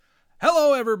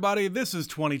everybody, this is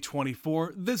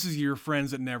 2024. This is your friends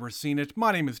that never seen it.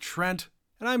 My name is Trent,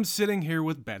 and I'm sitting here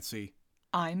with Betsy.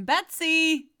 I'm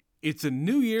Betsy. It's a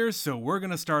new year, so we're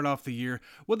going to start off the year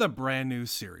with a brand new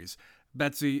series.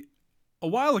 Betsy, a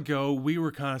while ago, we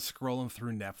were kind of scrolling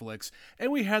through Netflix,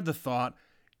 and we had the thought,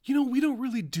 we don't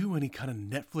really do any kind of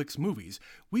Netflix movies.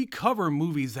 We cover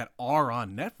movies that are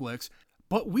on Netflix,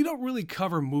 but we don't really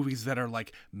cover movies that are,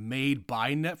 made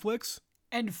by Netflix.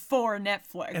 And for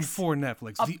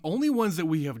Netflix. The only ones that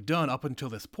we have done up until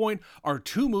this point are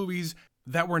two movies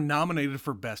that were nominated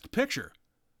for Best Picture.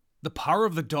 The Power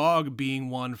of the Dog being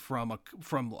one from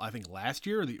I think last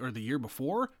year or the year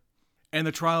before, and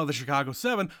The Trial of the Chicago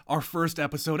 7, our first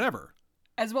episode ever.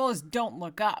 As well as Don't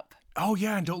Look Up. Oh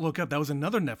yeah, and Don't Look Up, that was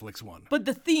another Netflix one. But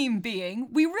the theme being,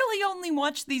 we really only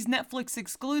watch these Netflix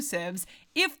exclusives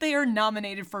if they are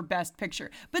nominated for Best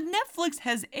Picture. But Netflix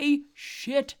has a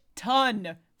shit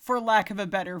ton, for lack of a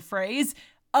better phrase,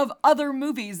 of other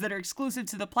movies that are exclusive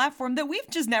to the platform that we've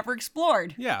just never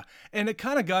explored. Yeah, and it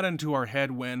kind of got into our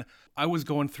head when I was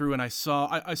going through and I saw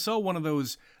one of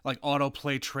those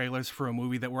autoplay trailers for a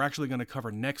movie that we're actually going to cover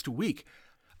next week.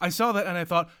 I saw that and I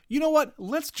thought, you know what?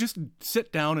 Let's just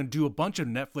sit down and do a bunch of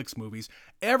Netflix movies.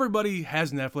 Everybody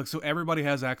has Netflix, so everybody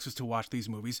has access to watch these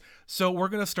movies. So we're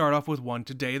going to start off with one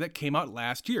today that came out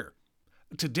last year.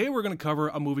 Today we're going to cover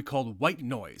a movie called White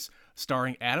Noise,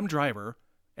 starring Adam Driver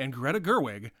and Greta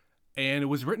Gerwig, and it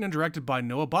was written and directed by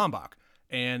Noah Baumbach.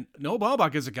 And Noah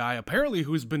Baumbach is a guy, apparently,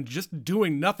 who's been just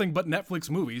doing nothing but Netflix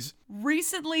movies.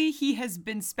 Recently, he has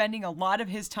been spending a lot of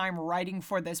his time writing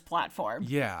for this platform.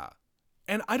 Yeah.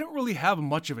 And I don't really have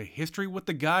much of a history with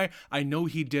the guy. I know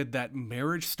he did that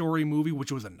Marriage Story movie,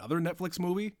 which was another Netflix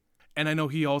movie. And I know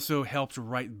he also helped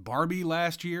write Barbie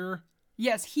last year.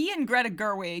 Yes, he and Greta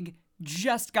Gerwig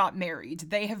just got married.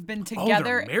 They have been together. Oh,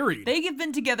 they're married. They have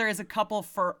been together as a couple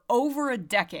for over a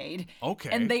decade. Okay.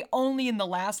 And they only in the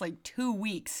last 2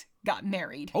 weeks got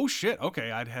married. Oh shit.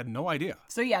 Okay, I had no idea.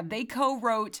 So yeah, they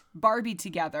co-wrote Barbie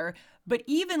together. But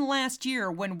even last year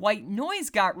when White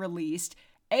Noise got released,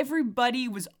 everybody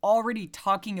was already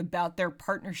talking about their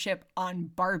partnership on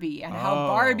Barbie and how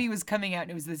Barbie was coming out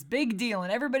and it was this big deal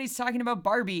and everybody's talking about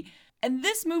Barbie. And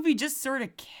this movie just sort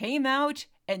of came out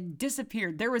and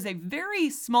disappeared. There was a very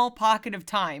small pocket of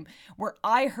time where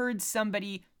I heard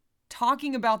somebody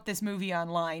talking about this movie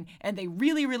online and they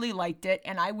really, really liked it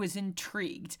and I was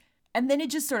intrigued. And then it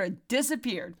just sort of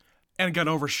disappeared. And got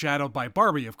overshadowed by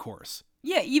Barbie, of course.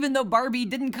 Yeah, even though Barbie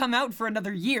didn't come out for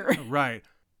another year. Right.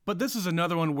 But this is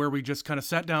another one where we just kind of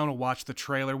sat down and watched the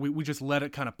trailer. We just let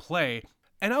it kind of play.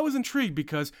 And I was intrigued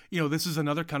because, this is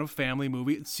another kind of family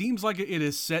movie. It seems like it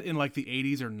is set in the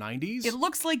 80s or 90s. It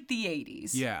looks like the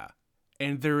 80s. Yeah.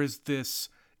 And there is this,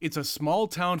 it's a small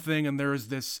town thing and there is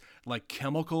this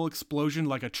chemical explosion,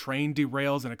 like a train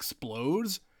derails and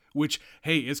explodes, which,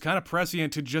 hey, is kind of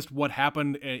prescient to just what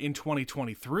happened in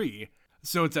 2023.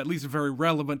 So it's at least very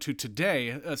relevant to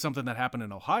today, something that happened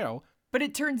in Ohio. But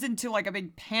it turns into a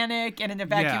big panic and an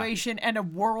evacuation and a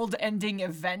world-ending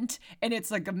event. And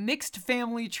it's a mixed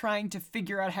family trying to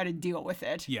figure out how to deal with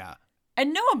it. Yeah.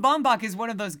 And Noah Baumbach is one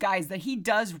of those guys that he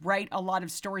does write a lot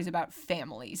of stories about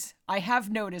families. I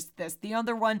have noticed this. The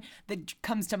other one that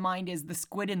comes to mind is The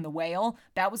Squid and the Whale.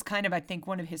 That was kind of, I think,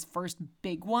 one of his first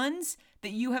big ones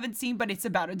that you haven't seen, but it's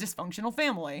about a dysfunctional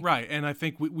family. Right, and I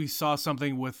think we saw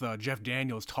something with Jeff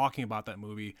Daniels talking about that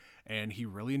movie, and he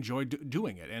really enjoyed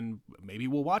doing it, and maybe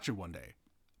we'll watch it one day.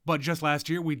 But just last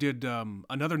year, we did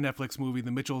another Netflix movie,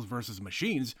 The Mitchells vs.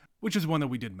 Machines, which is one that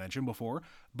we did mention before.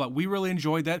 But we really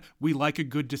enjoyed that. We like a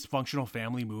good dysfunctional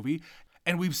family movie.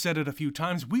 And we've said it a few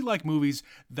times, we like movies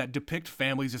that depict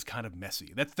families as kind of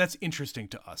messy. That's interesting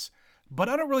to us. But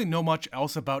I don't really know much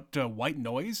else about White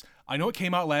Noise. I know it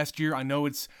came out last year. I know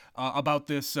it's about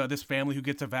this family who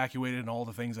gets evacuated and all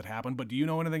the things that happen. But do you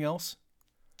know anything else?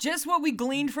 Just what we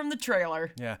gleaned from the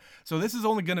trailer. Yeah. So this is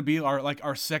only going to be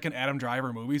our second Adam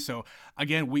Driver movie. So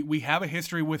again, we have a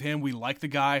history with him. We like the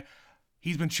guy.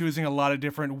 He's been choosing a lot of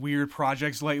different weird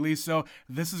projects lately. So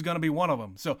this is going to be one of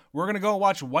them. So we're going to go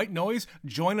watch White Noise.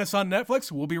 Join us on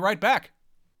Netflix. We'll be right back.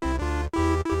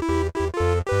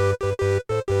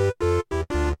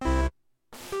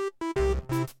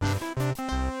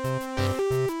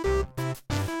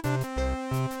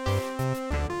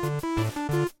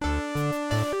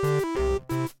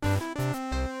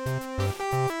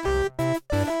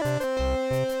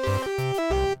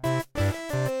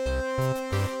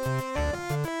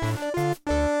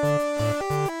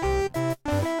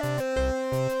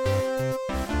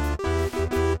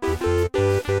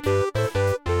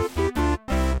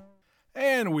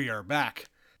 And we are back.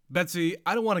 Betsy,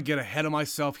 I don't want to get ahead of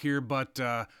myself here, but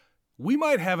we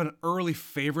might have an early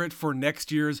favorite for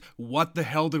next year's What the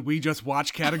Hell Did We Just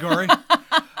Watch category.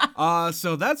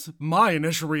 So that's my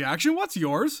initial reaction. What's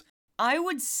yours? I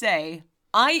would say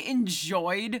I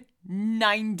enjoyed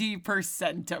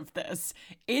 90% of this.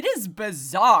 It is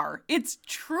bizarre. It's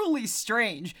truly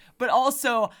strange, but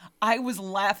also I was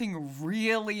laughing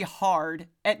really hard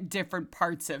at different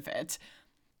parts of it.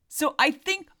 So I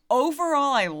think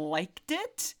overall I liked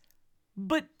it,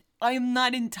 but I'm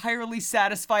not entirely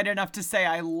satisfied enough to say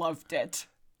I loved it.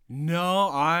 No,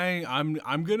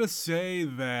 I'm gonna say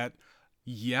that,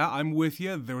 yeah, I'm with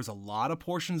you. There was a lot of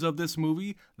portions of this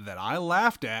movie that I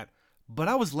laughed at, but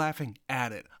I was laughing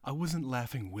at it. I wasn't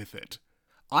laughing with it.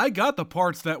 I got the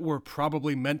parts that were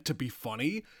probably meant to be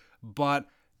funny, but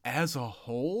as a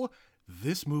whole,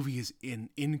 this movie is an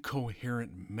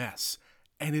incoherent mess.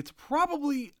 And it's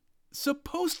probably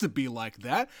supposed to be like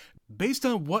that, based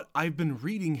on what I've been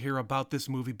reading here about this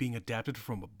movie being adapted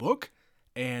from a book,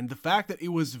 and the fact that it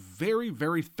was very,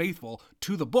 very faithful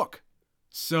to the book.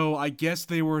 So I guess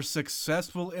they were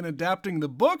successful in adapting the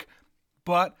book,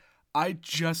 but I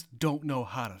just don't know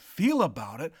how to feel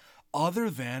about it other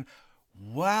than,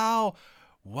 wow.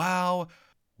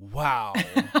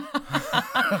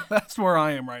 That's where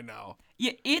I am right now.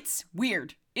 Yeah, it's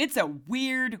weird. It's a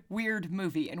weird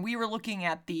movie. And we were looking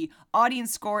at the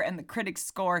audience score and the critics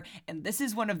score, and this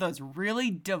is one of those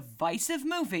really divisive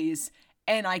movies,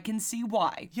 and I can see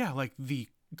why. Yeah, like the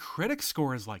critic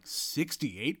score is like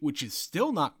 68, which is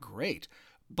still not great,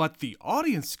 but the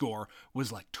audience score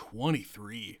was like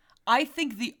 23. I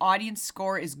think the audience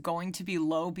score is going to be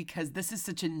low because this is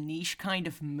such a niche kind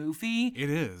of movie. It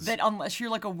is. That unless you're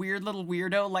like a weird little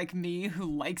weirdo like me who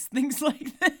likes things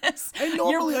like this. And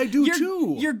normally I do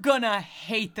too. You're gonna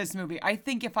hate this movie. I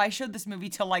think if I showed this movie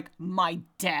to like my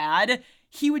dad,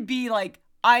 he would be like,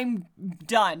 I'm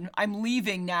done. I'm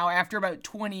leaving now after about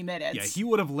 20 minutes. Yeah, he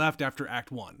would have left after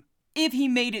Act 1. If he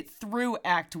made it through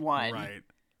Act 1. Right.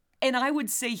 And I would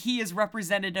say he is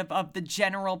representative of the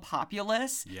general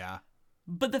populace. Yeah.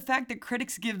 But the fact that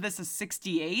critics give this a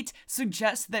 68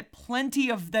 suggests that plenty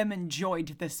of them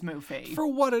enjoyed this movie. For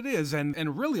what it is,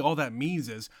 and really all that means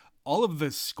is all of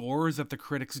the scores that the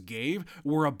critics gave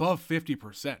were above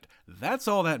 50%. That's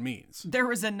all that means. There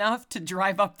was enough to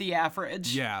drive up the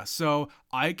average. Yeah, so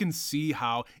I can see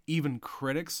how even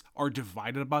critics are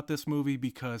divided about this movie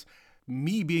because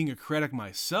me being a critic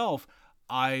myself,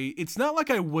 it's not like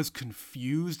I was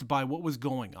confused by what was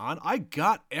going on. I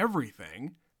got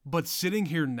everything. But sitting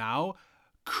here now,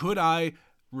 could I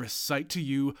recite to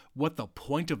you what the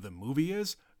point of the movie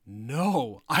is?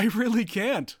 No, I really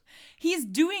can't. He's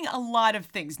doing a lot of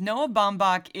things. Noah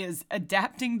Baumbach is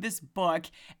adapting this book,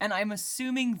 and I'm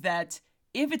assuming that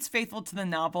if it's faithful to the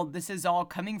novel, this is all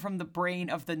coming from the brain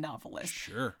of the novelist.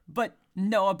 Sure. But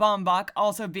Noah Baumbach,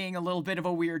 also being a little bit of a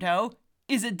weirdo,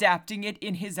 is adapting it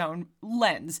in his own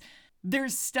lens.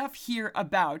 There's stuff here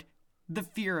about the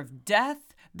fear of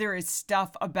death. There is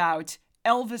stuff about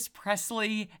Elvis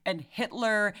Presley and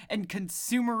Hitler and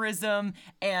consumerism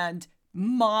and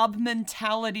mob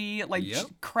mentality, like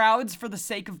crowds for the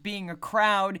sake of being a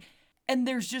crowd. And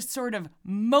there's just sort of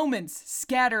moments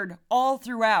scattered all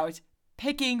throughout,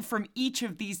 picking from each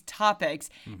of these topics.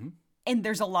 Mm-hmm. And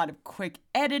there's a lot of quick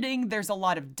editing. There's a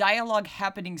lot of dialogue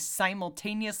happening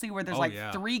simultaneously where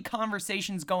there's three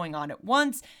conversations going on at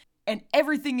once. And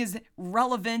everything is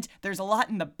relevant. There's a lot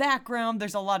in the background.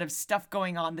 There's a lot of stuff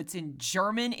going on that's in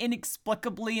German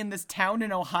inexplicably in this town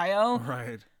in Ohio.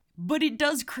 Right. But it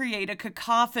does create a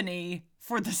cacophony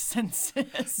for the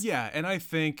senses. Yeah, and I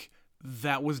think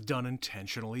that was done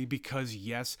intentionally because,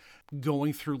 yes,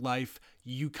 going through life,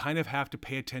 you kind of have to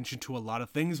pay attention to a lot of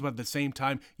things, but at the same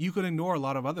time, you can ignore a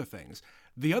lot of other things.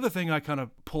 The other thing I kind of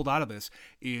pulled out of this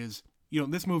is,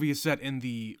 this movie is set in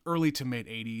the early to mid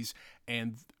 80s,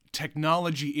 and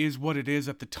technology is what it is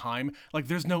at the time. Like,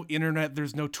 there's no internet,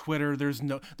 there's no Twitter, there's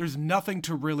nothing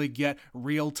to really get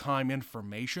real-time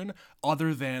information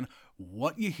other than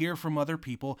what you hear from other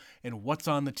people and what's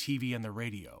on the TV and the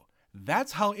radio.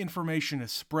 That's how information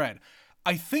is spread.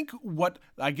 I think what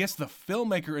the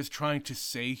filmmaker is trying to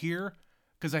say here,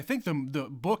 because I think the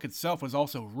book itself was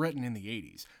also written in the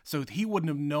 80s, so he wouldn't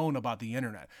have known about the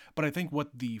internet. But I think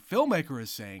what the filmmaker is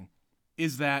saying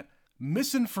is that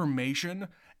misinformation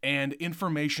and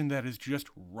information that is just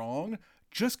wrong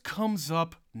just comes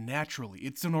up naturally.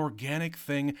 It's an organic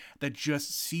thing that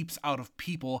just seeps out of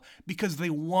people because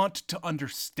they want to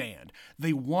understand.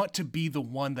 They want to be the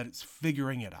one that is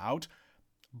figuring it out.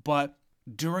 But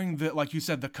during like you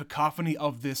said, the cacophony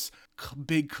of this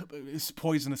big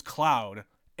poisonous cloud,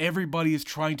 Everybody is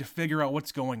trying to figure out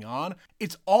what's going on.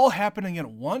 It's all happening at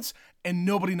once, and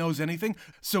nobody knows anything.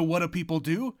 So what do people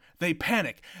do? They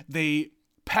panic. They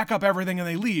pack up everything and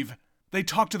they leave. They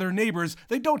talk to their neighbors.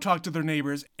 They don't talk to their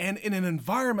neighbors. And in an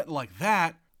environment like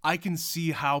that, I can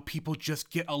see how people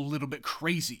just get a little bit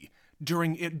crazy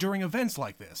during events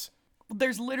like this.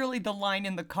 There's literally the line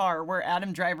in the car where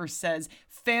Adam Driver says,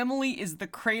 "Family is the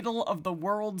cradle of the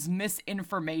world's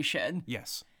misinformation."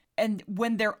 Yes. And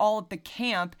when they're all at the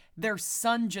camp, their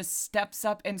son just steps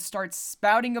up and starts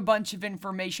spouting a bunch of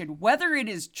information, whether it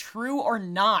is true or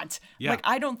not. Yeah. Like,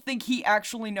 I don't think he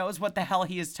actually knows what the hell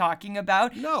he is talking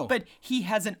about. No. But he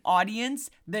has an audience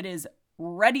that is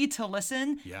ready to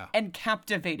listen and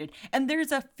captivated. And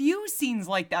there's a few scenes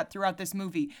like that throughout this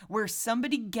movie where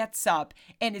somebody gets up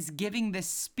and is giving this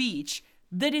speech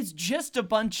that is just a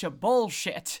bunch of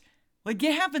bullshit. Like,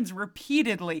 it happens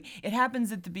repeatedly. It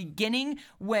happens at the beginning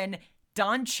when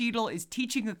Don Cheadle is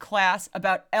teaching a class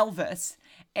about Elvis,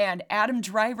 and Adam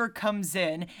Driver comes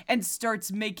in and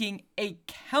starts making a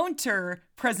counter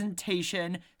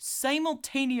presentation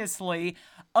simultaneously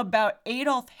about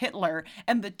Adolf Hitler,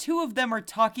 and the two of them are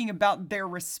talking about their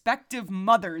respective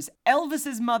mothers,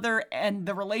 Elvis's mother and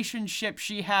the relationship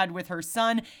she had with her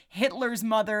son, Hitler's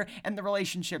mother and the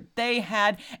relationship they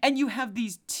had, and you have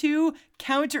these two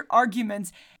counter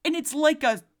arguments, and it's like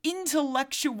a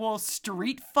intellectual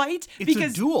street fight. It's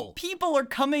because a duel. People are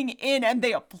coming in and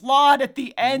they applaud at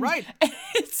the end. Right.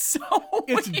 It's so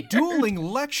It's weird. dueling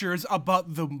lectures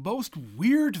about the most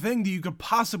weird thing that you could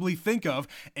possibly think of.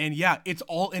 And yeah, it's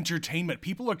all entertainment.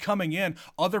 People are coming in,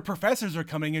 other professors are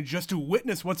coming in just to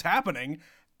witness what's happening.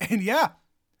 And yeah.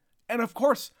 And of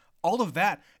course, all of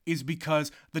that is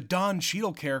because the Don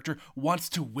Cheadle character wants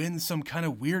to win some kind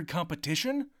of weird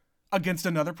competition against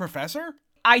another professor?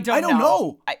 I don't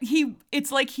know.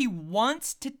 It's like he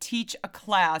wants to teach a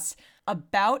class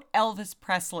about Elvis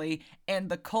Presley and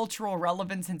the cultural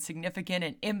relevance and significance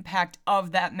and impact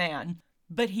of that man,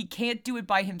 but he can't do it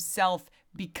by himself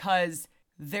because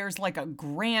there's like a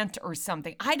grant or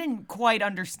something. I didn't quite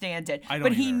understand it,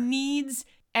 but he needs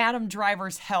Adam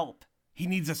Driver's help. He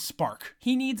needs a spark.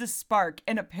 He needs a spark,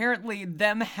 and apparently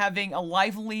them having a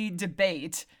lively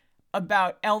debate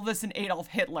about Elvis and Adolf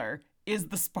Hitler is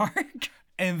the spark.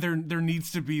 And there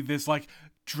needs to be this like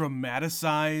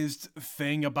dramatized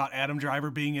thing about Adam Driver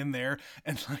being in there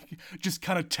and like just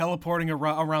kind of teleporting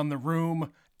around the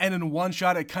room. And in one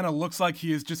shot, it kind of looks like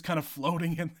he is just kind of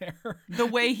floating in there. The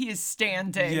way he is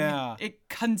standing, it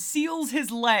conceals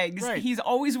his legs. Right. He's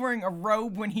always wearing a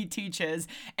robe when he teaches,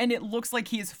 and it looks like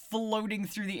he is floating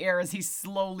through the air as he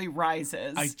slowly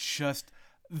rises.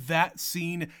 That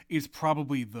scene is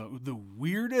probably the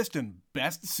weirdest and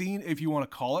best scene, if you want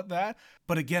to call it that.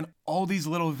 But again, all these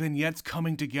little vignettes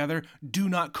coming together do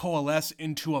not coalesce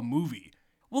into a movie.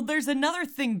 Well, there's another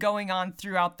thing going on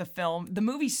throughout the film. The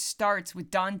movie starts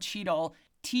with Don Cheadle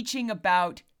teaching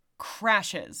about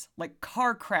crashes, like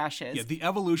car crashes. Yeah, the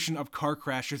evolution of car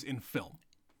crashes in film.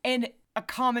 And a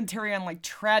commentary on like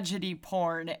tragedy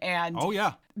porn and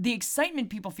the excitement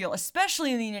people feel,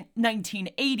 especially in the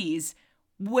 1980s,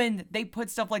 when they put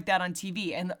stuff like that on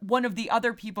TV. And one of the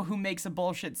other people who makes a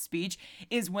bullshit speech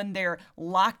is when they're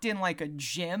locked in like a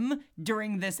gym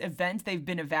during this event, they've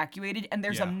been evacuated, and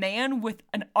there's a man with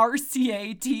an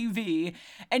RCA TV,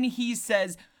 and he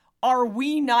says, "Are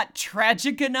we not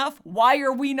tragic enough? Why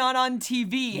are we not on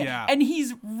TV?" Yeah. And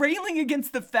he's railing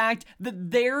against the fact that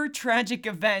their tragic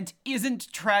event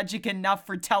isn't tragic enough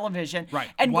for television. Right.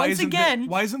 And why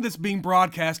why isn't this being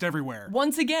broadcast everywhere?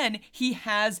 Once again, he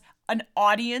has an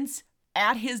audience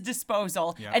at his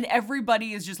disposal, and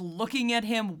everybody is just looking at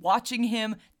him, watching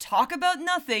him talk about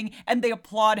nothing, and they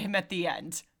applaud him at the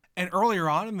end. And earlier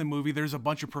on in the movie, there's a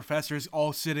bunch of professors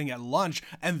all sitting at lunch,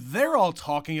 and they're all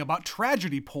talking about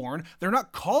tragedy porn. They're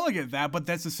not calling it that, but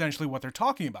that's essentially what they're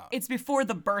talking about. It's before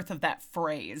the birth of that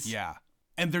phrase. Yeah.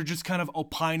 And they're just kind of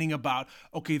opining about,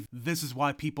 okay, this is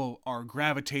why people are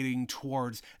gravitating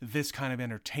towards this kind of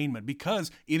entertainment, because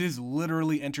it is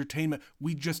literally entertainment.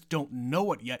 We just don't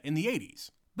know it yet in the 80s.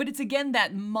 But it's again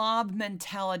that mob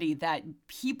mentality that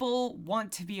people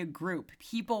want to be a group.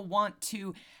 People want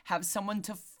to have someone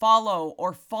to follow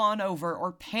or fawn over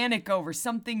or panic over,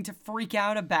 something to freak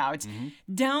out about,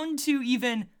 down to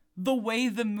even the way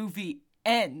the movie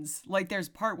ends. Like there's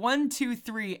part 1, 2,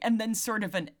 3, and then sort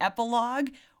of an epilogue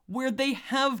where they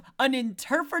have an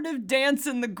interpretive dance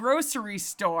in the grocery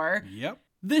store. Yep.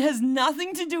 That has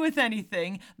nothing to do with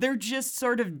anything. They're just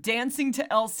sort of dancing to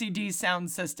LCD sound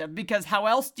system, because how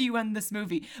else do you end this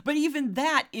movie? But even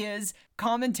that is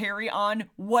commentary on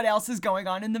what else is going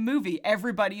on in the movie.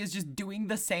 Everybody is just doing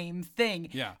the same thing.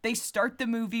 Yeah. They start the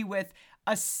movie with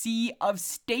a sea of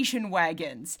station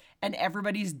wagons, and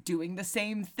everybody's doing the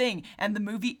same thing, and the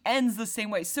movie ends the same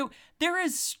way. So there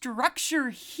is structure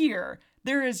here.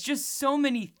 There is just so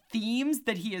many themes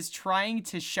that he is trying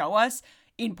to show us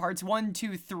in parts 1,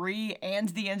 2, 3, and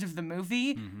the end of the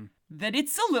movie, that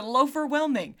it's a little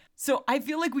overwhelming. So I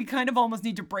feel like we kind of almost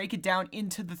need to break it down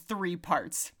into the 3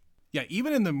 parts. Yeah,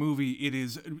 even in the movie, it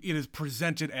is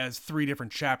presented as 3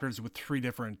 different chapters with 3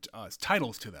 different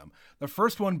titles to them. The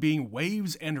first one being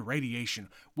Waves and Radiation,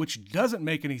 which doesn't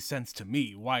make any sense to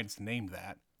me why it's named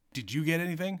that. Did you get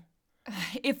anything?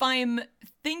 If I'm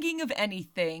thinking of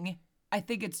anything, I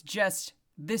think it's just,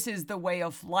 this is the way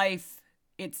of life.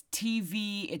 It's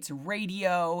TV, it's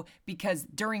radio, because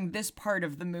during this part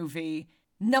of the movie,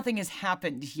 nothing has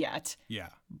happened yet. Yeah.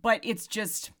 But it's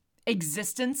just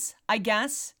existence, I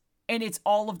guess. And it's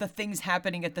all of the things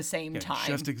happening at the same time.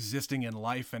 Just existing in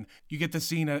life. And you get the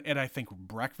scene at I think,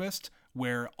 breakfast,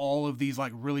 where all of these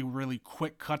like really, really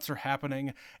quick cuts are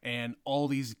happening and all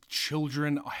these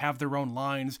children have their own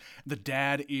lines. The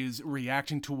dad is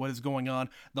reacting to what is going on.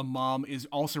 The mom is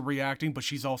also reacting, but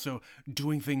she's also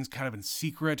doing things kind of in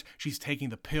secret. She's taking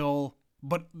the pill.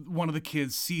 But one of the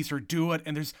kids sees her do it,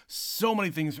 and there's so many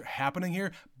things happening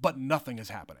here, but nothing is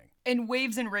happening. And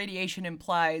Waves and Radiation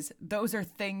implies those are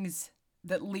things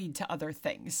that lead to other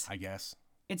things. I guess.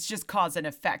 It's just cause and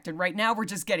effect. And right now we're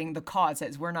just getting the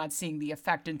causes. We're not seeing the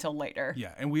effect until later.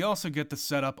 Yeah, and we also get the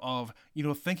setup of,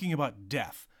 thinking about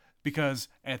death. Because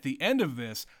at the end of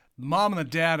this, mom and the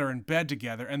dad are in bed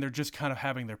together, and they're just kind of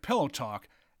having their pillow talk.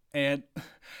 And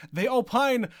they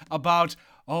opine about,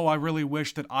 oh, I really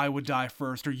wish that I would die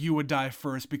first or you would die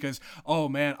first because, oh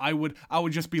man, I would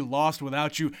just be lost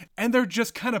without you. And they're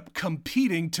just kind of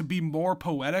competing to be more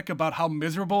poetic about how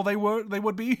miserable they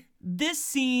would be. This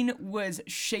scene was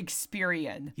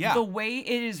Shakespearean. Yeah. The way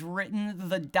it is written,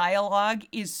 the dialogue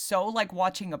is so like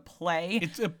watching a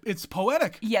play. It's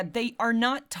poetic. Yeah, they are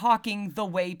not talking the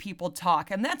way people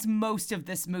talk. And that's most of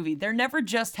this movie. They're never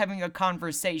just having a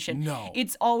conversation. No.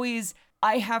 It's always,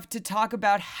 I have to talk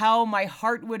about how my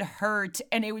heart would hurt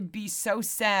and it would be so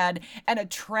sad and a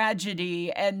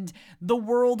tragedy and the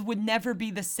world would never be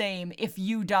the same if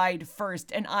you died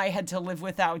first and I had to live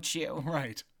without you.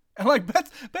 Right. And like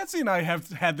Betsy and I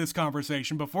have had this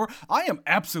conversation before. I am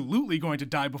absolutely going to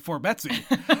die before Betsy.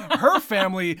 Her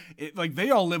family, they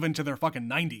all live into their fucking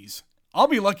 90s. I'll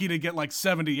be lucky to get like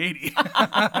 70, 80.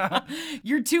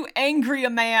 You're too angry a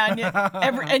man,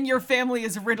 and your family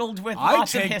is riddled with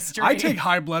lots of history. I take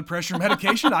high blood pressure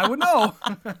medication, I would know.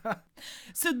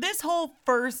 So this whole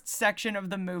first section of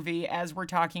the movie, as we're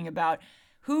talking about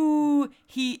who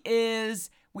he is,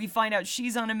 we find out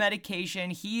she's on a medication.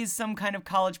 He's some kind of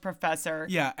college professor.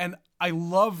 Yeah, and I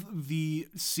love the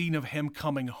scene of him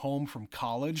coming home from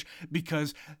college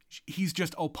because he's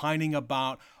just opining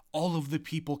about all of the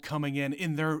people coming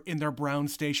in their brown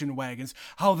station wagons,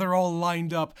 how they're all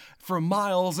lined up for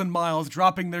miles and miles,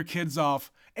 dropping their kids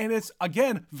off. And it's,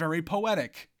 again, very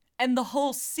poetic. And the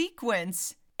whole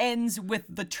sequence ends with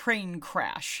the train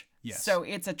crash. Yes. So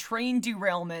it's a train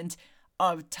derailment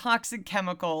of toxic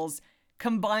chemicals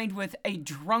combined with a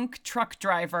drunk truck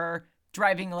driver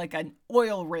driving like an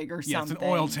oil rig or something. Yeah, it's an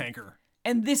oil tanker.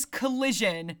 And this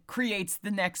collision creates the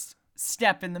next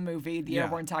step in the movie, the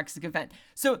airborne toxic event.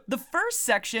 So the first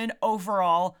section,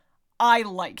 overall, I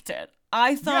liked it.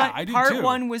 I thought part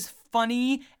 1 was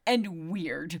funny and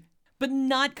weird, but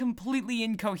not completely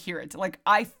incoherent. Like,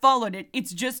 I followed it.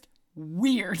 It's just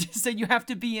weird, so you have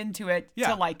to be into it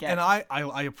to like it. And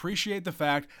I appreciate the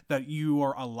fact that you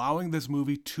are allowing this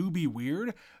movie to be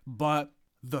weird, but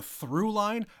the through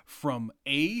line from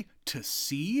A to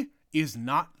C is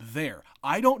not there.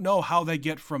 I don't know how they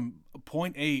get from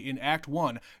point A in Act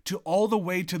 1 to all the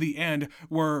way to the end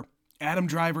where Adam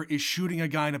Driver is shooting a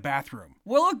guy in a bathroom.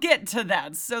 We'll get to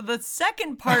that. So the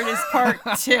second part is part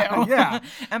 2. Yeah.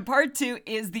 And part 2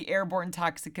 is the airborne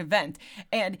toxic event.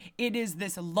 And it is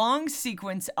this long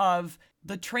sequence of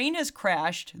the train has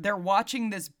crashed. They're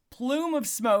watching this plume of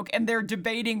smoke and they're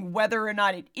debating whether or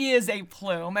not it is a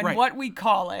plume and what we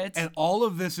call it. And all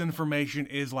of this information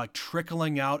is like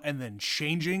trickling out and then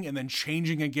changing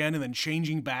again and then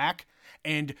changing back.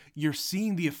 And you're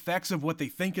seeing the effects of what they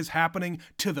think is happening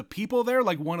to the people there.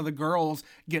 Like one of the girls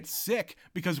gets sick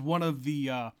because one of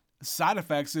the side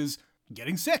effects is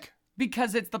getting sick.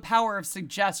 Because it's the power of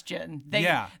suggestion.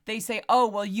 They say, oh,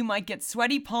 well, you might get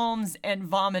sweaty palms and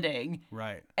vomiting.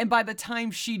 Right. And by the time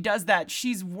she does that,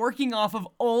 she's working off of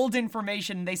old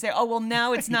information. They say, oh, well,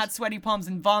 now it's not sweaty palms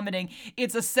and vomiting.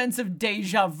 It's a sense of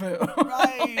deja vu.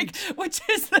 Right. Which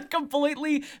is the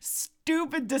completely stupid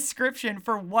stupid description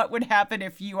for what would happen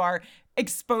if you are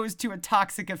exposed to a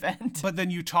toxic event. But then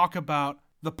you talk about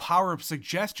the power of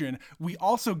suggestion. We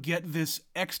also get this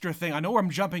extra thing. I know I'm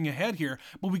jumping ahead here,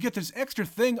 but we get this extra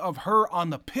thing of her on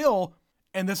the pill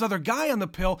and this other guy on the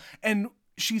pill, and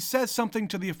she says something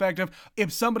to the effect of,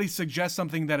 if somebody suggests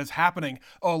something that is happening,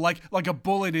 oh, like a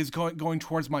bullet is going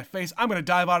towards my face, I'm going to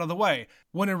dive out of the way.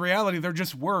 When in reality, they're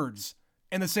just words.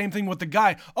 And the same thing with the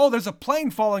guy. Oh, there's a plane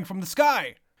falling from the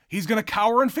sky. He's going to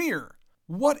cower in fear.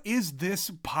 What is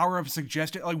this power of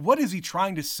suggestion? Like, what is he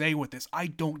trying to say with this? I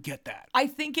don't get that. I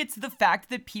think it's the fact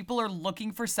that people are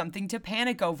looking for something to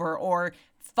panic over or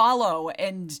follow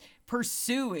and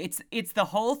pursue. It's the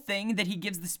whole thing that he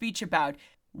gives the speech about.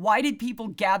 Why did people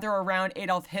gather around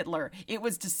Adolf Hitler? It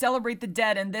was to celebrate the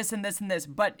dead and this and this and this.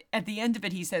 But at the end of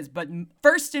it, he says, but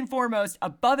first and foremost,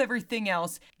 above everything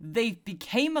else, they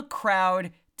became a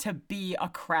crowd to be a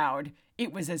crowd.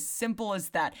 It was as simple as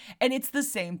that. And it's the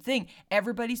same thing.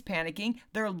 Everybody's panicking.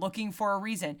 They're looking for a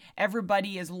reason.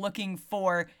 Everybody is looking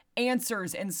for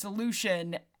answers and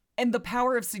solution. And the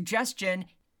power of suggestion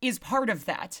is part of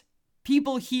that.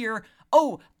 People hear,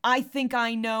 oh, I think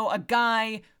I know a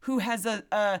guy who has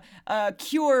a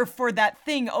cure for that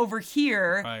thing over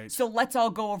here. Right. So let's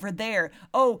all go over there.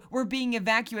 Oh, we're being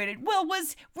evacuated. Well,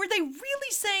 were they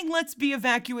really saying let's be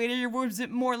evacuated, or was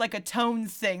it more like a tone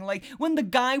thing? Like when the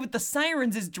guy with the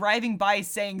sirens is driving by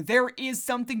saying there is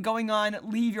something going on,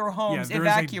 leave your homes,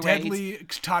 evacuate. There is a deadly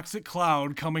toxic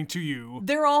cloud coming to you.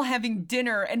 They're all having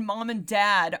dinner and mom and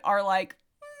dad are like,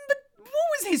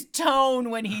 what was his tone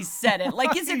when he said it?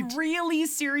 Like, is it really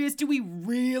serious? Do we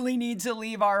really need to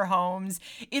leave our homes?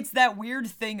 It's that weird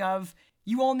thing of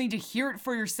you all need to hear it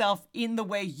for yourself in the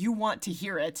way you want to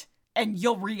hear it, and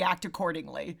you'll react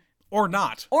accordingly. Or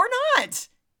not. Or not.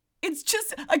 It's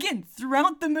just, again,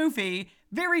 throughout the movie,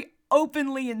 very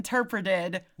openly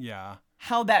interpreted. Yeah.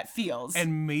 How that feels.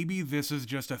 And maybe this is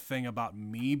just a thing about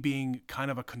me being kind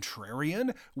of a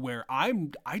contrarian, where I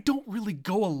don't really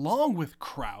go along with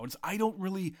crowds. I don't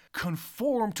really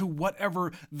conform to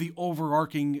whatever the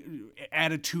overarching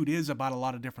attitude is about a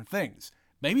lot of different things.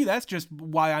 Maybe that's just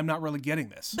why I'm not really getting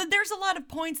this. But there's a lot of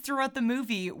points throughout the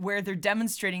movie where they're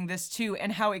demonstrating this too,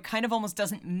 and how it kind of almost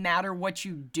doesn't matter what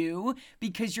you do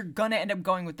because you're gonna end up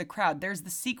going with the crowd. There's the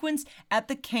sequence at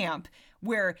the camp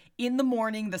where in the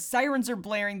morning the sirens are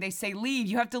blaring, they say, leave,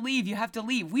 you have to leave, you have to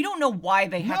leave. We don't know why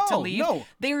they have to leave. No.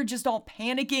 They are just all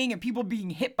panicking and people being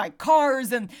hit by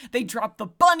cars, and they drop the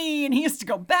bunny and he has to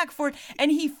go back for it. And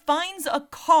he finds a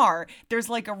car. There's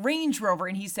like a Range Rover,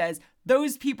 and he says,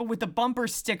 those people with the bumper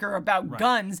sticker about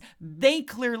guns, they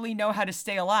clearly know how to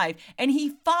stay alive. And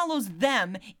he follows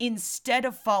them instead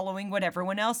of following what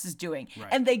everyone else is doing. Right.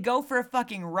 And they go for a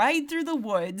fucking ride through the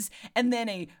woods and then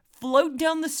a float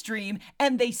down the stream,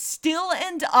 and they still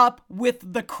end up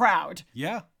with the crowd.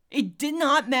 Yeah. It did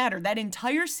not matter. That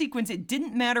entire sequence, it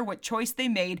didn't matter what choice they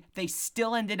made. They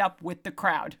still ended up with the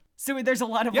crowd. So there's a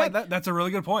lot of that's a really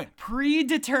good point.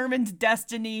 Predetermined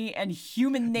destiny and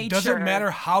human nature. Doesn't matter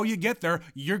how you get there,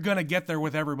 you're gonna get there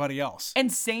with everybody else.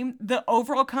 And same, the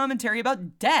overall commentary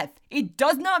about death. It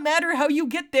does not matter how you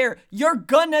get there, you're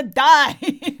gonna die.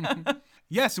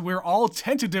 Yes, we're all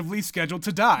tentatively scheduled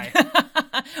to die.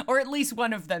 Or at least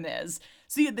one of them is.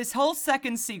 So yeah, this whole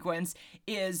second sequence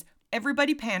is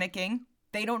everybody panicking.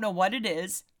 They don't know what it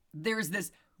is. There's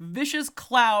this vicious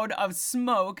cloud of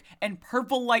smoke and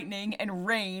purple lightning and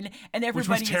rain, and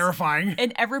everybody, which was terrifying.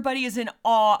 And everybody is in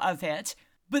awe of it.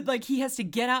 But like he has to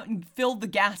get out and fill the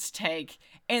gas tank,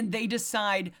 and they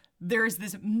decide there's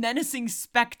this menacing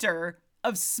specter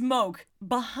of smoke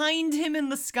behind him in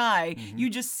the sky. Mm-hmm. You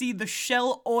just see the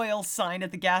Shell Oil sign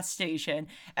at the gas station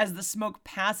as the smoke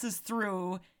passes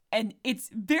through. And it's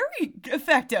very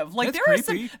effective. Like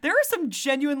there are some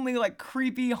genuinely like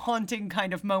creepy, haunting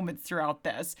kind of moments throughout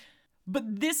this.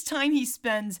 But this time he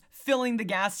spends filling the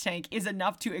gas tank is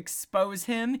enough to expose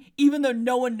him, even though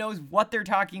no one knows what they're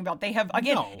talking about. They have,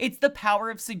 again, It's the power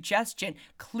of suggestion.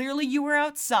 Clearly you were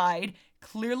outside.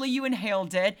 Clearly you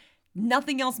inhaled it.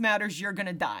 Nothing else matters. You're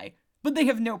gonna die. But they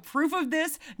have no proof of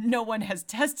this. No one has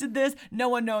tested this. No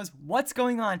one knows what's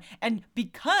going on. And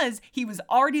because he was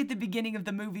already at the beginning of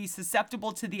the movie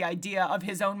susceptible to the idea of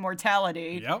his own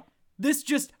mortality, this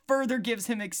just further gives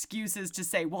him excuses to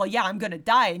say, well, yeah, I'm going to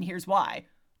die, and here's why.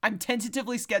 I'm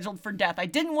tentatively scheduled for death. I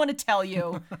didn't want to tell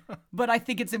you, but I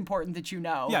think it's important that you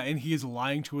know. Yeah, and he is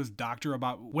lying to his doctor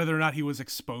about whether or not he was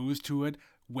exposed to it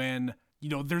when...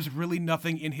 there's really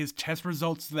nothing in his test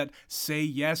results that say,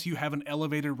 yes, you have an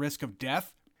elevated risk of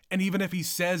death. And even if he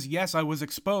says, yes, I was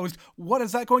exposed, what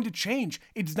is that going to change?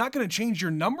 It's not going to change your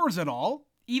numbers at all.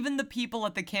 even the people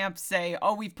at the camp say,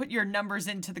 oh, we've put your numbers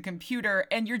into the computer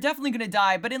and you're definitely going to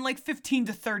die, but in like 15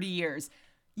 to 30 years.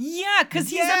 Yeah, because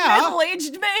he's a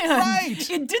middle-aged man. Right.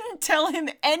 It didn't tell him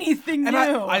anything And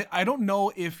new. I don't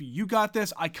know if you got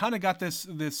this. I kind of got this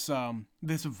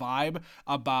vibe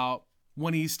about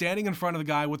when he's standing in front of the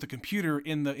guy with the computer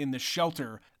in the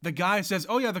shelter. The guy says,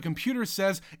 oh yeah, the computer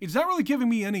says it's not really giving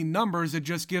me any numbers. It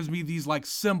just gives me these like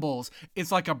symbols.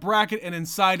 It's like a bracket, and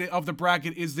inside of the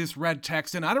bracket is this red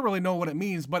text, and I don't really know what it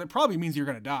means, but it probably means you're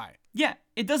going to die. Yeah,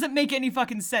 it doesn't make any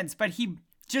fucking sense, but he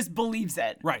just believes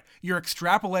it. Right. You're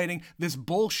extrapolating this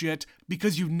bullshit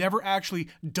because you've never actually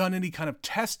done any kind of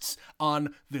tests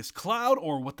on this cloud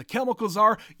or what the chemicals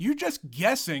are. You're just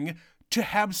guessing to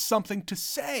have something to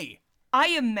say. I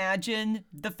imagine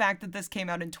the fact that this came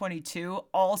out in 22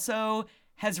 also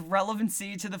has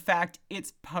relevancy to the fact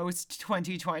it's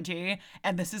post-2020,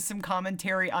 and this is some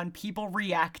commentary on people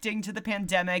reacting to the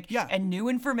pandemic and new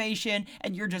information,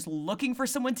 and you're just looking for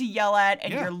someone to yell at,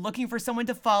 and you're looking for someone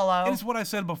to follow. And it's what I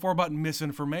said before about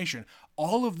misinformation.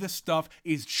 All of this stuff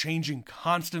is changing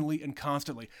constantly and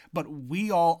constantly, but we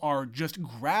all are just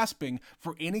grasping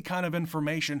for any kind of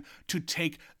information to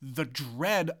take the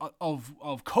dread of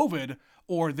COVID,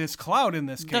 or this cloud in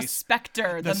this case. The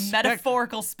specter, the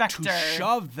metaphorical specter. To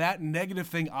shove that negative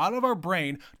thing out of our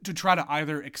brain to try to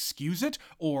either excuse it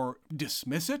or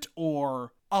dismiss it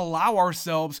or allow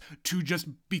ourselves to just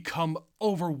become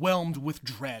overwhelmed with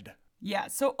dread. Yeah,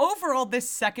 so overall, this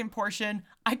second portion,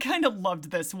 I kind of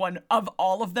loved this one of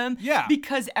all of them. Yeah.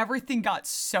 Because everything got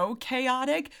so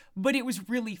chaotic, but it was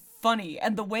really funny.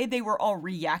 And the way they were all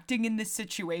reacting in this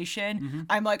situation,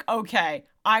 I'm like, okay,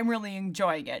 I'm really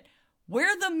enjoying it.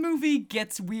 Where the movie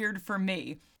gets weird for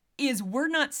me is we're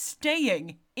not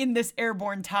staying in this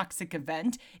airborne toxic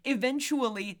event.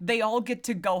 Eventually, they all get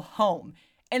to go home.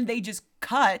 And they just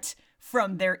cut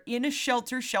from they're in a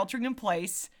shelter, sheltering in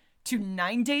place, to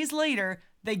 9 days later,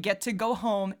 they get to go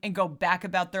home and go back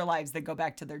about their lives. They go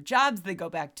back to their jobs, they go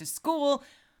back to school.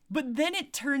 But then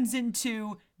it turns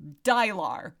into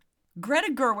Dylar.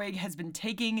 Greta Gerwig has been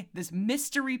taking this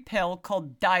mystery pill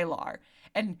called Dylar.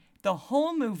 And the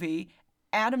whole movie,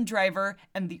 Adam Driver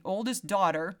and the oldest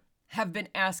daughter have been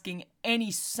asking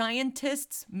any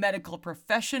scientists, medical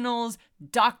professionals,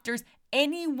 doctors,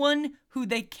 anyone who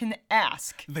they can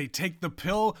ask. They take the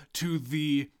pill to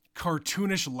the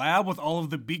cartoonish lab with all of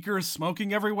the beakers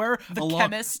smoking everywhere. The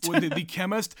chemist. With the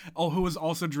chemist, who was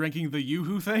also drinking the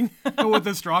Yoo-hoo thing with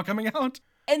the straw coming out.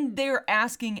 And they're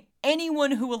asking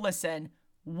anyone who will listen,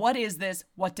 what is this?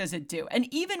 What does it do?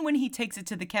 And even when he takes it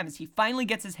to the chemist, he finally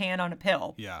gets his hand on a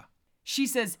pill. Yeah. She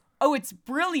says, oh, it's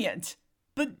brilliant,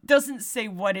 but doesn't say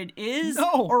what it is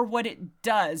or what it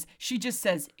does. She just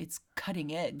says it's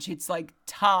cutting edge. It's like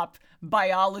top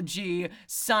biology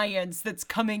science that's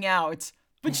coming out.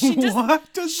 But she just,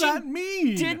 what does that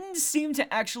mean? Didn't seem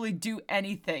to actually do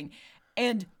anything.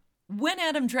 And when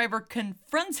Adam Driver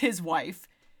confronts his wife,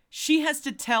 she has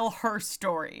to tell her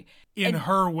story. In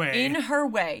her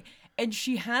way. And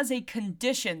she has a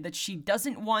condition that she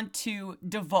doesn't want to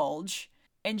divulge.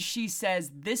 And she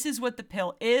says, this is what the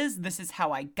pill is. This is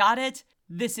how I got it.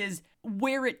 This is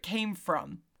where it came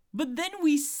from. But then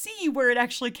we see where it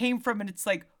actually came from. And it's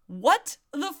like, what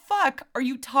the fuck are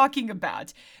you talking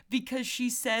about? Because she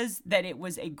says that it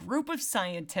was a group of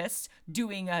scientists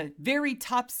doing a very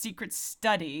top secret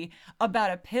study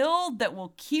about a pill that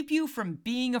will keep you from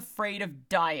being afraid of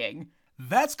dying.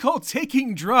 That's called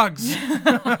taking drugs.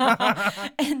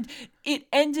 And it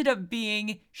ended up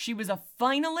being she was a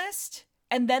finalist,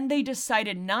 and then they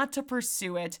decided not to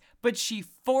pursue it, but she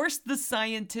forced the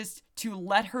scientist to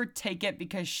let her take it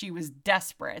because she was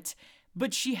desperate.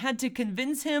 But she had to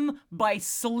convince him by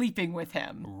sleeping with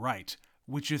him. Right.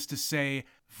 Which is to say,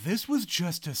 this was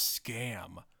just a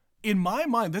scam. In my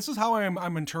mind, this is how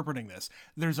I'm interpreting this.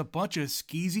 There's a bunch of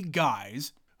skeezy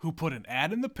guys who put an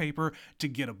ad in the paper to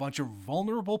get a bunch of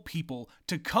vulnerable people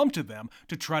to come to them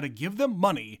to try to give them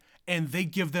money, and they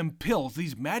give them pills.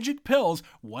 These magic pills,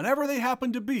 whatever they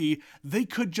happen to be, they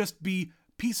could just be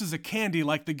pieces of candy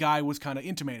like the guy was kind of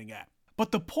intimating at.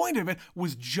 But the point of it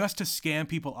was just to scam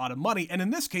people out of money, and in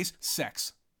this case,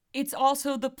 sex. It's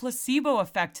also the placebo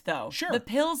effect, though. Sure. The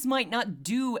pills might not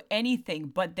do anything,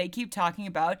 but they keep talking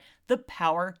about the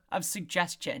power of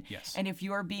suggestion. Yes. And if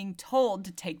you are being told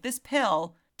to take this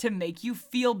pill to make you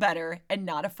feel better and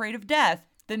not afraid of death,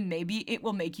 then maybe it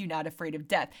will make you not afraid of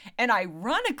death. And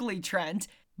ironically, Trent,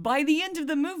 by the end of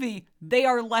the movie, they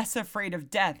are less afraid of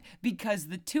death because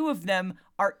the two of them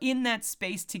are in that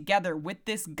space together with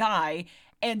this guy,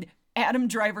 and Adam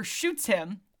Driver shoots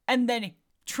him and then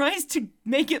tries to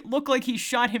make it look like he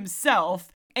shot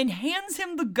himself. and hands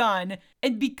him the gun.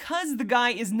 And because the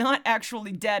guy is not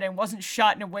actually dead and wasn't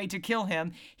shot in a way to kill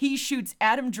him, he shoots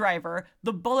Adam Driver.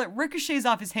 The bullet ricochets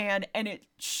off his hand and it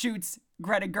shoots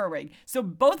Greta Gerwig. So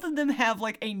both of them have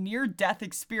like a near-death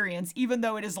experience, even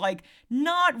though it is like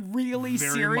not really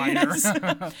Very serious.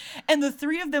 minor. And the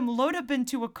three of them load up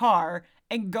into a car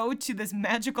and go to this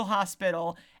magical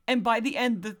hospital. And by the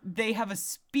end, they have a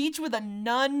speech with a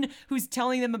nun who's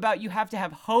telling them about you have to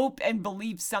have hope and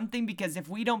believe something, because if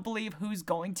we don't believe, who's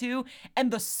going to?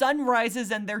 And the sun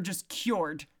rises and they're just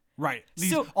cured. Right.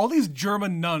 So- All these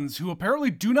German nuns who apparently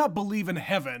do not believe in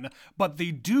heaven, but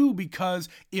they do because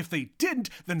if they didn't,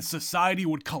 then society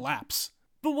would collapse.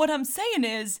 But what I'm saying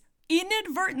is,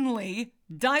 inadvertently,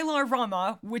 Dilar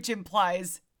Rama, which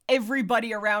implies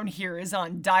everybody around here is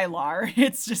on Dilar.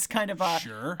 It's just kind of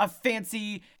a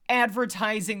fancy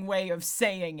advertising way of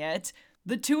saying it.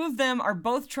 The two of them are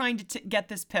both trying to get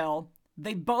this pill.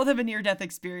 They both have a near-death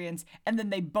experience, and then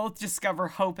they both discover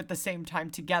hope at the same time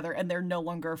together, and they're no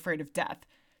longer afraid of death.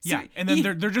 So Yeah, and then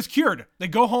they're just cured. They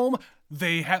go home,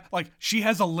 they have, like, she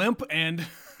has a limp, and,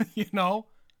 you know.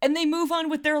 And they move on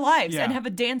with their lives Yeah. and have a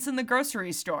dance in the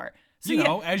grocery store. So You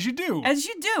know, as you do. as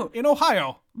you do. In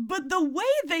Ohio. But the way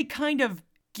they kind of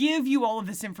give you all of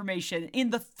this information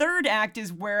in the third act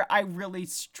is where I really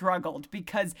struggled,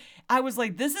 because I was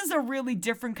like, this is a really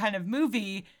different kind of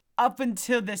movie up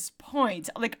until this point.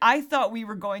 Like, I thought we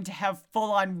were going to have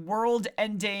full-on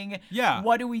world-ending, Yeah.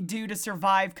 what do we do to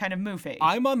survive kind of movie.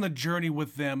 I'm on the journey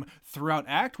with them throughout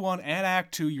Act 1 and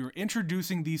Act 2. You're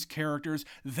introducing these characters.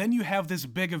 Then you have this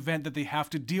big event that they have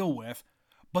to deal with.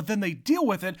 But then they deal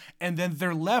with it, and then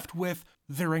they're left with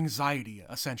their anxiety,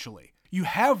 essentially. You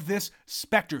have this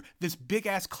specter, this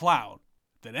big-ass cloud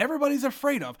that everybody's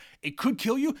afraid of. It could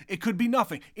kill you, it could be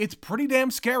nothing. It's pretty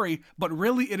damn scary, but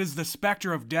really it is the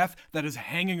specter of death that is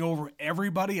hanging over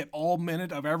everybody at all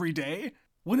minute of every day.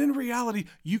 When in reality,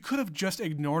 you could have just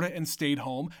ignored it and stayed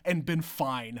home and been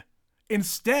fine.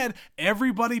 Instead,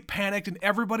 everybody panicked and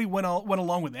everybody went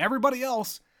along with everybody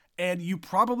else, and you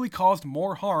probably caused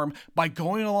more harm by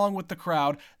going along with the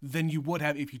crowd than you would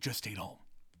have if you just stayed home.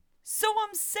 So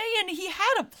I'm saying he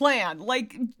had a plan.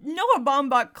 Like, Noah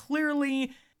Baumbach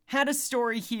clearly had a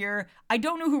story here. I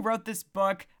don't know who wrote this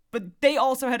book, but they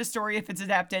also had a story if it's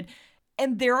adapted.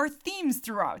 And there are themes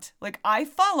throughout. Like, I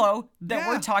follow that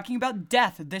we're talking about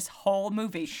death this whole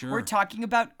movie. Sure. We're talking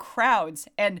about crowds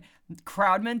and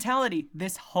crowd mentality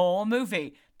this whole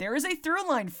movie. There is a through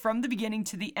line from the beginning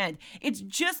to the end. It's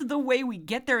just the way we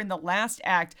get there in the last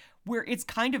act where it's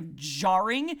kind of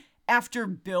jarring after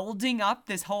building up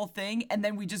this whole thing, and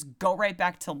then we just go right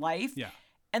back to life. Yeah.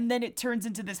 And then it turns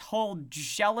into this whole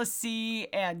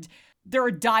jealousy, and there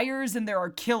are dyers and there are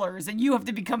killers, and you have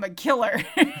to become a killer.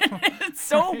 It's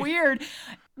so weird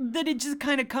that it just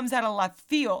kind of comes out of left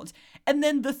field. And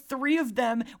then the three of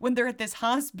them, when they're at this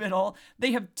hospital,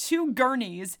 they have two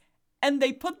gurneys, and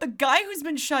they put the guy who's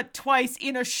been shot twice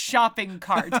in a shopping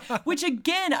cart, which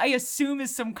again, I assume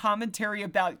is some commentary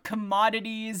about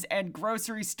commodities and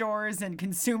grocery stores and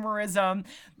consumerism,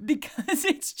 because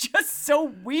it's just so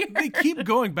weird. They keep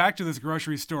going back to this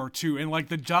grocery store too, and like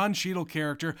the John Cheadle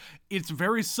character, it's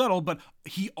very subtle, but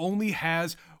he only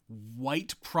has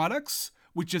white products,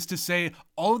 which is to say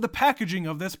all of the packaging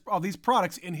of these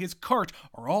products in his cart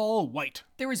are all white.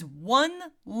 There is one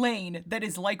lane that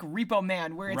is like Repo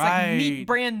Man, where it's like Right. meat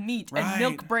brand meat and Right.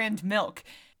 milk brand milk.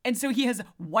 And so he has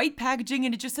white packaging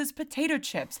and it just says potato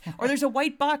chips. Or there's a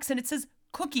white box and it says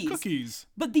cookies. Cookies.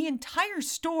 But the entire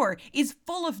store is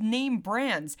full of name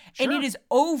brands, and Sure. it is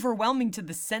overwhelming to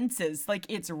the senses. Like,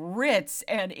 it's Ritz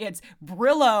and it's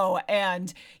Brillo,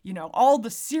 and, you know, all the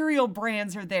cereal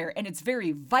brands are there, and it's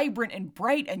very vibrant and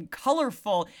bright and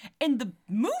colorful. And the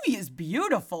movie is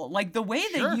beautiful. Like, the way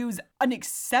Sure. they use an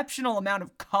exceptional amount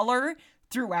of color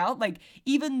throughout, like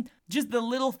even just the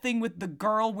little thing with the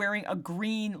girl wearing a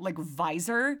green like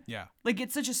visor. Yeah. Like,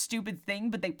 it's such a stupid thing,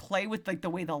 but they play with like the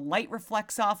way the light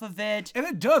reflects off of it. And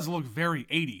it does look very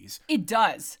 80s. It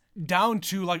does. Down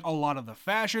to like a lot of the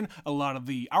fashion, a lot of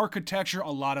the architecture,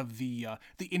 a lot of the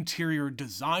interior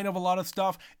design of a lot of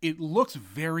stuff. It looks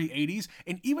very 80s,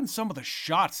 and even some of the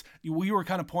shots we were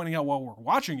kind of pointing out while we were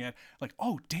watching it, like,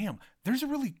 oh damn, there's a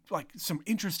really like some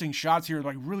interesting shots here,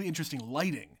 like really interesting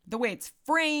lighting. The way it's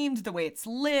framed, the way it's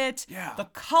lit, Yeah. the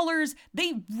colors,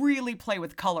 they really play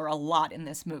with color a lot in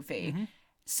this movie.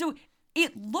 So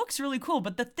it looks really cool,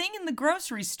 but the thing in the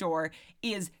grocery store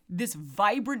is this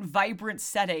vibrant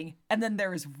setting, and then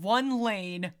there is one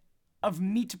lane of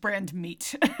meat brand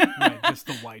meat. Right, just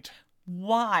the white.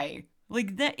 Why?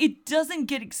 Like, that, it doesn't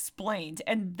get explained,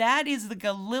 and that is like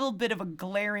a little bit of a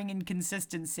glaring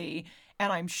inconsistency.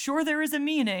 and I'm sure there is a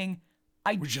meaning.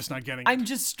 We're just not getting I'm it.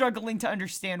 just struggling to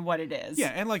understand what it is.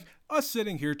 Yeah, and like us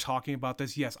sitting here talking about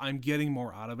this, yes, I'm getting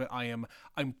more out of it. I'm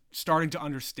starting to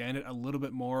understand it a little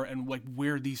bit more and like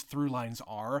where these through lines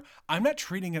are. I'm not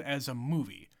treating it as a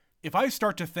movie. If I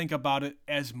start to think about it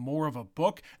as more of a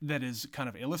book that is kind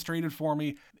of illustrated for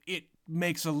me, it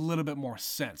makes a little bit more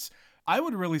sense. I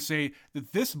would really say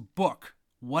that this book,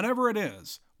 whatever it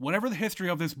is, whatever the history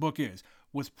of this book is,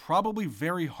 was probably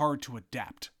very hard to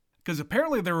adapt. Because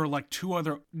apparently there were like 2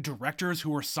 other directors who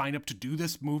were signed up to do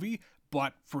this movie,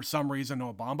 but for some reason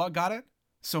Noah Baumbach got it.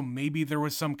 So maybe there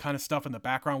was some kind of stuff in the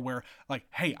background where like,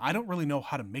 hey, I don't really know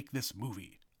how to make this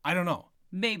movie. I don't know.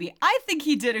 Maybe. I think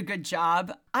he did a good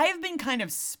job. I have been kind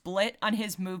of split on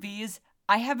his movies.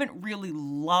 I haven't really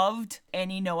loved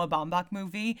any Noah Baumbach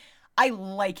movie. I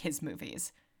like his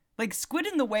movies. Like Squid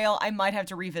and the Whale, I might have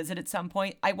to revisit at some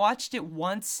point. I watched it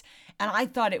once and I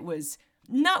thought it was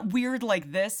not weird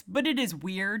like this, but it is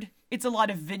weird. It's a lot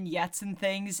of vignettes and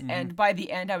things. And by the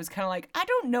end, I was kind of like, I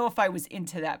don't know if I was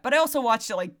into that. But I also watched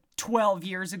it like 12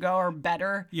 years ago or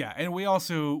better. Yeah, and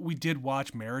we did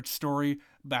watch Marriage Story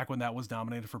back when that was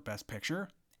nominated for Best Picture.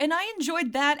 And I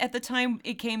enjoyed that at the time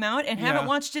it came out and haven't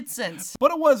watched it since. But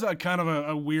it was a kind of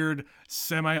a weird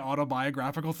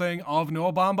semi-autobiographical thing of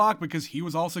Noah Baumbach because he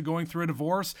was also going through a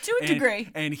divorce. To a degree.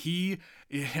 And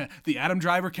the Adam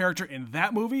Driver character in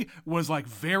that movie was like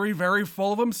very, very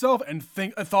full of himself and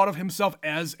thought of himself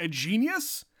as a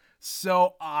genius.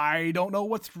 So I don't know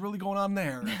what's really going on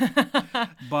there.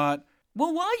 But...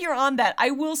 Well, while you're on that,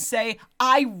 I will say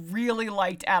I really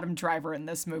liked Adam Driver in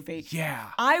this movie. Yeah.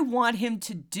 I want him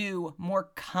to do more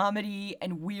comedy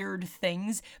and weird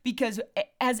things because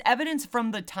as evidence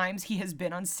from the times he has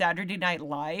been on Saturday Night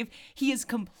Live, he is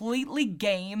completely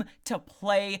game to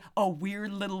play a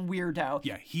weird little weirdo.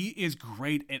 Yeah, he is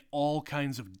great at all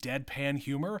kinds of deadpan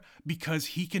humor because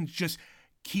he can just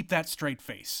keep that straight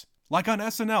face. Like on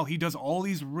SNL, he does all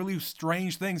these really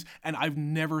strange things, and I've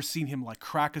never seen him like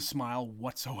crack a smile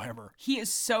whatsoever. He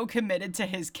is so committed to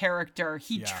his character.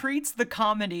 He treats the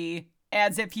comedy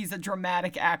as if he's a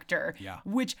dramatic actor,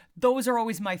 which those are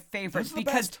always my favorite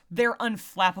because they're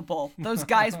unflappable. Those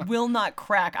guys will not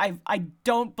crack. I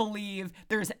don't believe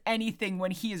there's anything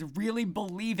when he is really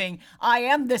believing I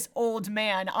am this old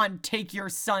man on take your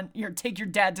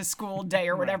dad to school day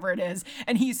or whatever it is,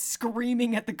 and he's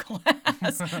screaming at the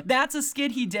class. That's a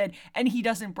skit he did, and he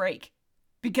doesn't break.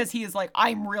 Because he is like,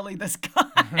 I'm really this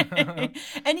guy.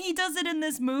 And he does it in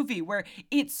this movie where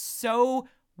it's so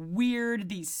weird,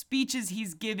 these speeches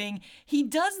he's giving. He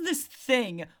does this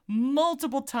thing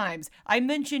multiple times. I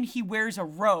mentioned he wears a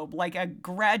robe, like a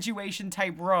graduation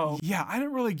type robe. Yeah, I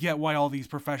don't really get why all these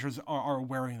professors are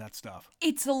wearing that stuff.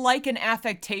 It's like an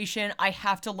affectation. I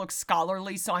have to look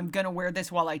scholarly, so I'm gonna wear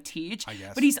this while I teach. I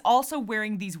guess. But he's also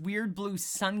wearing these weird blue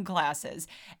sunglasses.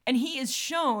 And he is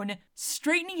shown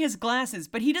straightening his glasses,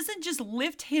 but he doesn't just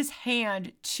lift his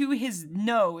hand to his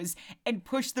nose and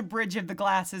push the bridge of the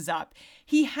glasses up.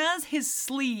 He has his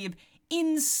sleeve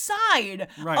inside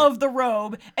of the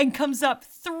robe and comes up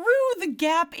through the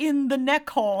gap in the neck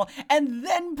hole and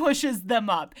then pushes them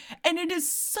up. And it is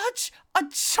such a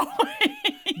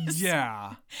choice.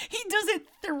 Yeah. He does it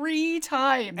 3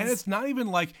 times. And it's not even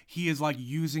like he is like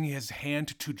using his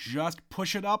hand to just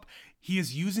push it up. He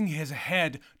is using his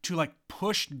head to like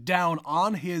push down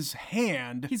on his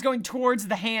hand. He's going towards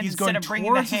the hand instead of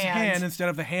bringing the hand. He's going towards his hand instead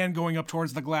of the hand going up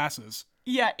towards the glasses.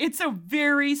 Yeah, it's a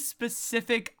very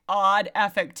specific, odd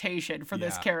affectation for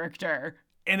this character.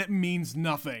 And it means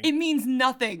nothing. It means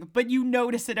nothing, but you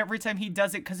notice it every time he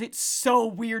does it because it's so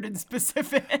weird and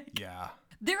specific. Yeah.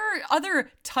 There are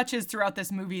other touches throughout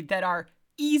this movie that are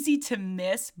easy to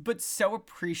miss, but so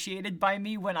appreciated by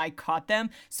me when I caught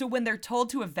them. So when they're told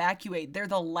to evacuate, they're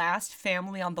the last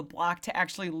family on the block to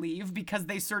actually leave because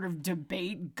they sort of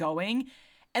debate going.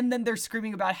 And then they're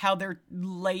screaming about how they're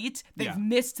late. They've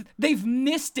missed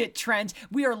it, Trent.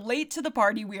 We are late to the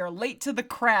party. We are late to the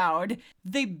crowd.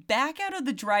 They back out of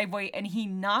the driveway and he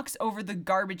knocks over the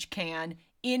garbage can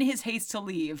in his haste to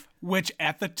leave. Which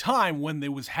at the time when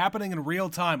it was happening in real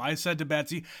time, I said to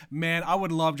Betsy, man, I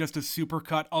would love just a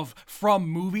supercut from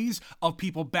movies of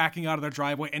people backing out of their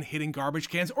driveway and hitting garbage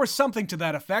cans or something to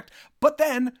that effect. But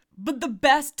the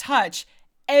best touch,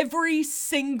 every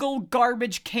single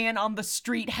garbage can on the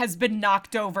street has been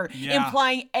knocked over,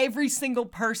 implying every single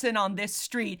person on this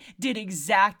street did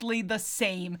exactly the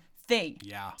same thing.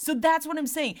 Yeah. So that's what I'm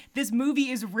saying. This movie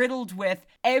is riddled with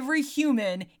every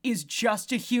human is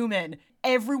just a human.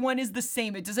 Everyone is the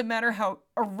same. It doesn't matter how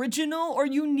original or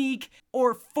unique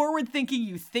or forward-thinking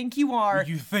you think you are.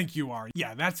 You think you are.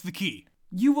 Yeah, that's the key.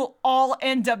 You will all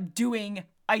end up doing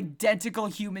identical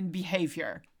human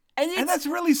behavior. And that's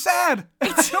really sad.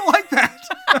 I don't like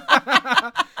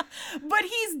that. But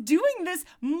he's doing this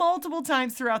multiple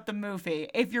times throughout the movie.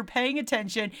 If you're paying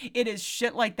attention, it is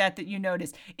shit like that you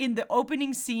notice. In the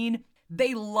opening scene,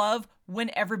 they love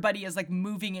when everybody is like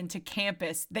moving into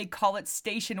campus. They call it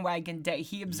station wagon day.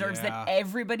 He observes that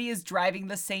everybody is driving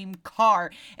the same car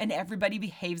and everybody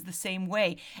behaves the same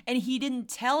way. And he didn't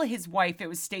tell his wife it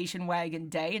was station wagon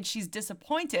day, and she's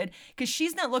disappointed because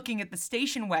she's not looking at the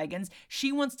station wagons.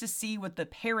 She wants to see what the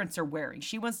parents are wearing.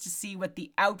 She wants to see what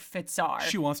the outfits are.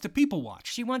 She wants to people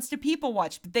watch.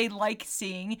 But they like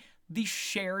seeing the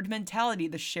shared mentality,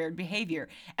 the shared behavior.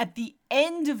 At the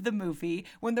end of the movie,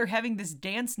 when they're having this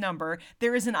dance number,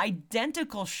 there is an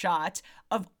identical shot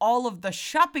of all of the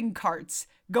shopping carts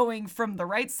going from the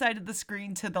right side of the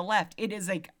screen to the left. It is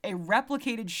like a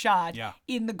replicated shot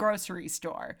in the grocery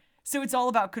store. So it's all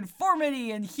about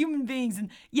conformity and human beings. And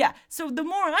so the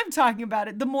more I'm talking about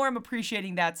it, the more I'm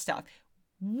appreciating that stuff.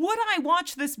 Would I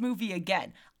watch this movie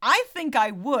again? I think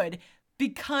I would,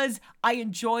 because I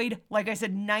enjoyed, like I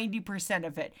said, 90%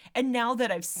 of it. And now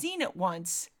that I've seen it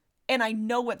once and I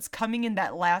know what's coming in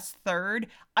that last third,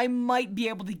 I might be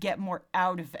able to get more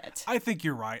out of it. I think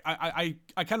you're right. I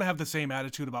kind of have the same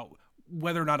attitude about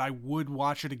whether or not I would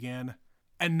watch it again.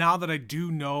 And now that I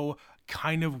do know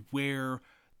kind of where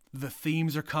the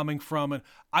themes are coming from, and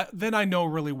then I know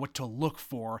really what to look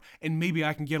for, and maybe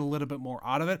I can get a little bit more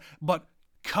out of it. But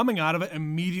coming out of it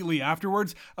immediately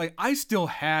afterwards, like, I still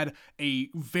had a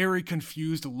very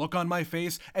confused look on my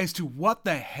face as to what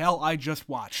the hell I just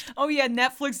watched. Oh yeah,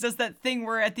 Netflix does that thing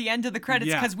where at the end of the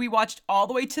credits, because we watched all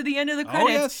the way to the end of the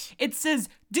credits, it says,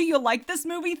 do you like this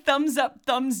movie? Thumbs up,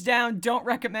 thumbs down, don't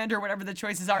recommend, or whatever the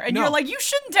choices are. And you're like, you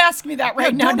shouldn't ask me that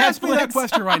right now, Don't Netflix. ask me that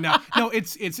question right now. No,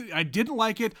 it's I didn't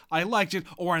like it, I liked it,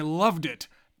 or I loved it.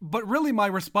 But really my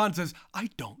response is, I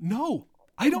don't know.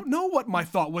 I don't know what my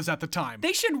thought was at the time.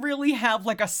 They should really have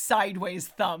like a sideways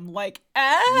thumb, like,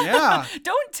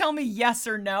 don't tell me yes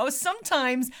or no.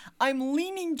 Sometimes I'm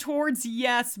leaning towards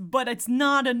yes, but it's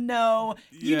not a no.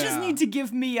 You just need to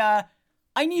give me I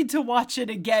need to watch it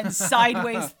again,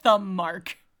 sideways thumb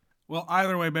mark. Well,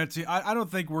 either way, Betsy, I don't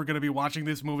think we're going to be watching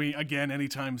this movie again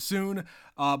anytime soon.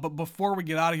 But before we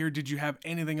get out of here, did you have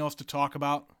anything else to talk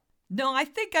about? No, I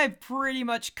think I've pretty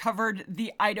much covered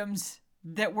the items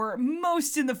that were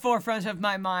most in the forefront of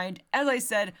my mind. As I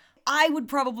said, I would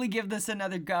probably give this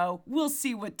another go. We'll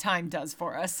see what time does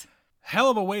for us. Hell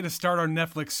of a way to start our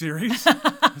Netflix series.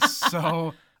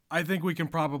 So I think we can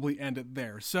probably end it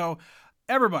there. So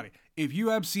everybody, if you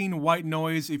have seen White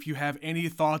Noise, if you have any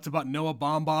thoughts about Noah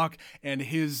Baumbach and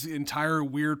his entire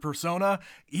weird persona,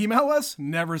 email us,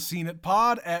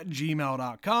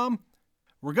 neverseenitpod@gmail.com.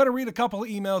 We're going to read a couple of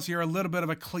emails here, a little bit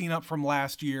of a cleanup from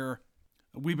last year.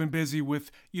 We've been busy with,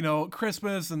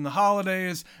 Christmas and the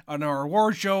holidays and our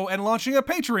award show and launching a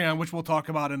Patreon, which we'll talk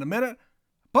about in a minute.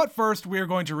 But first, we are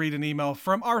going to read an email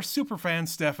from our superfan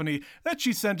Stephanie that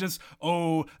she sent us,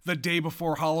 the day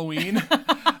before Halloween.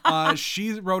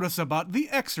 She wrote us about The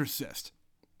Exorcist.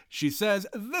 She says,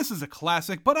 "This is a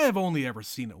classic, but I have only ever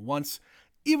seen it once.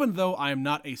 Even though I am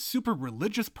not a super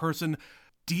religious person,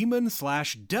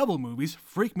 demon/devil movies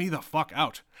freak me the fuck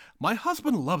out. My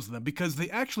husband loves them because they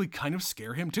actually kind of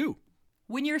scare him too."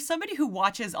 When you're somebody who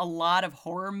watches a lot of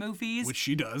horror movies, which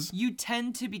she does, you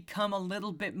tend to become a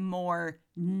little bit more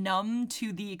numb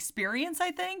to the experience,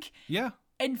 I think. Yeah.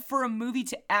 And for a movie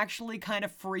to actually kind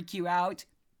of freak you out,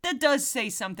 that does say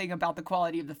something about the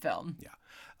quality of the film.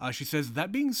 Yeah. She says,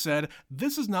 "That being said,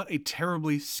 this is not a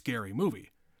terribly scary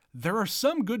movie. There are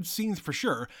some good scenes for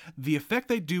sure. The effect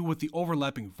they do with the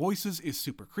overlapping voices is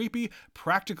super creepy.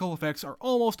 Practical effects are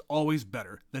almost always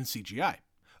better than CGI.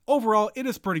 Overall, it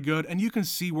is pretty good, and you can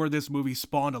see where this movie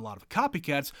spawned a lot of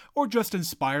copycats or just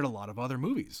inspired a lot of other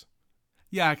movies."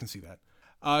 Yeah, I can see that.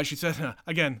 She said,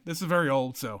 again, this is very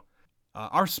old, so.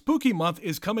 "Our spooky month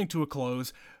is coming to a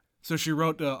close." So she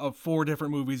wrote of 4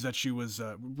 different movies that she was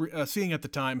seeing at the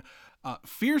time.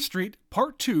 Fear Street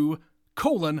Part 2,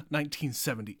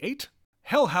 1978,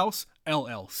 Hell House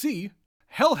LLC,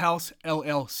 Hell House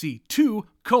LLC 2,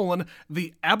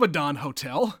 The Abaddon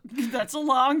Hotel. That's a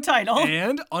long title.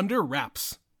 And Under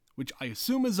Wraps, which I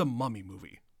assume is a mummy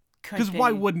movie. Because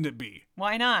why wouldn't it be?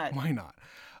 Why not? Why not?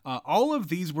 All of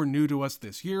these were new to us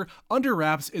this year. Under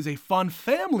Wraps is a fun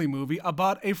family movie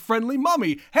about a friendly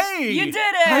mummy. Hey! You did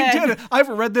it! I did it! I've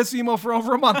read this email for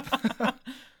over a month.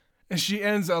 And she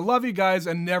ends, "Love you guys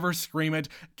and never scream it.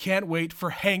 Can't wait for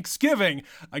Hanksgiving."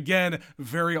 Again,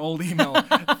 very old email.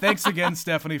 Thanks again,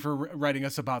 Stephanie, for writing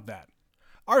us about that.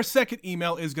 Our second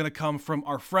email is going to come from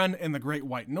our friend in the Great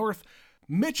White North,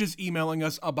 Mitch is emailing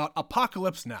us about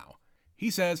Apocalypse Now. He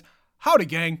says, "Howdy,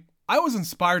 gang. I was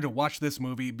inspired to watch this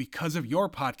movie because of your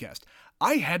podcast.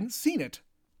 I hadn't seen it,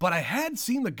 but I had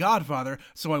seen The Godfather,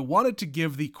 so I wanted to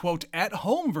give the quote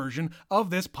at-home version of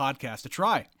this podcast a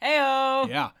try." Heyo!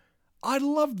 Yeah. I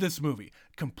loved this movie,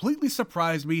 completely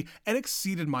surprised me, and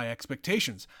exceeded my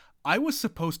expectations. I was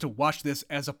supposed to watch this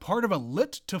as a part of a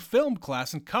lit to film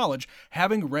class in college,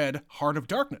 having read Heart of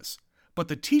Darkness. But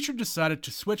the teacher decided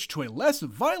to switch to a less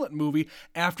violent movie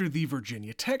after the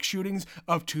Virginia Tech shootings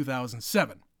of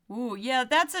 2007. Ooh, yeah,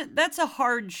 that's a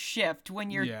hard shift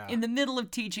when you're Yeah. in the middle of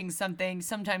teaching something.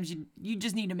 Sometimes you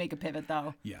just need to make a pivot,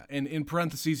 though. Yeah, and in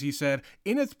parentheses he said,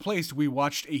 "In its place, we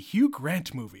watched a Hugh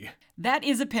Grant movie." That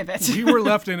is a pivot. We were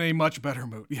left in a much better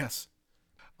mood, yes.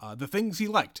 The things he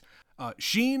liked.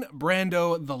 Sheen,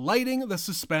 Brando, the lighting, the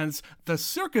suspense, the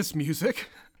circus music.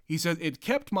 He said, "It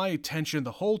kept my attention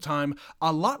the whole time,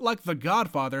 a lot like The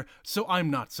Godfather, so I'm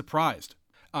not surprised."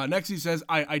 Next he says,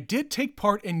 I did take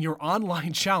part in your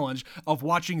online challenge of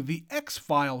watching the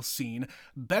X-Files scene.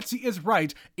 Betsy is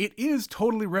right, it is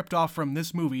totally ripped off from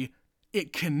this movie.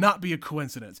 It cannot be a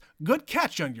coincidence. Good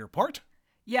catch on your part."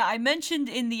 Yeah, I mentioned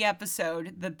in the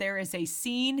episode that there is a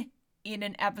scene in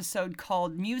an episode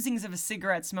called Musings of a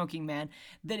Cigarette Smoking Man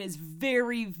that is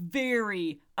very,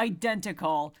 very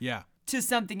identical Yeah. to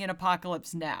something in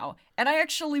Apocalypse Now. And I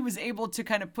actually was able to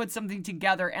kind of put something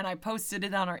together, and I posted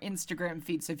it on our Instagram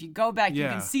feed. So if you go back, you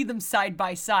Yeah. can see them side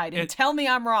by side, and tell me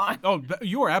I'm wrong. Oh,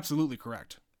 you are absolutely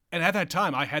correct. And at that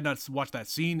time, I had not watched that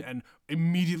scene, and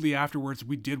immediately afterwards,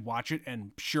 we did watch it,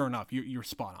 and sure enough, you're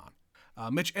spot on.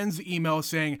 Mitch ends the email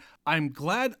saying, "I'm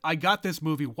glad I got this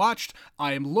movie watched.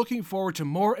 I am looking forward to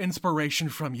more inspiration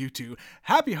from you two.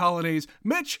 Happy holidays,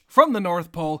 Mitch from the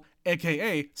North Pole,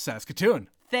 aka Saskatoon."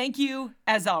 Thank you,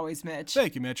 as always, Mitch.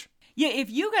 Thank you, Mitch. Yeah, if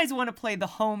you guys want to play the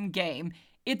home game,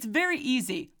 it's very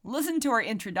easy. Listen to our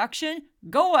introduction,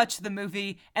 go watch the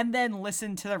movie, and then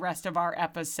listen to the rest of our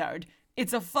episode.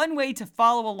 It's a fun way to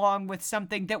follow along with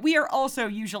something that we are also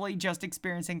usually just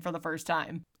experiencing for the first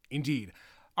time. Indeed.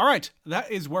 All right,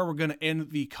 that is where we're going to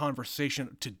end the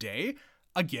conversation today.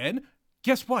 Again,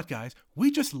 guess what, guys? We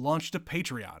just launched a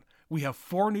Patreon. We have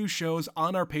 4 new shows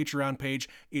on our Patreon page.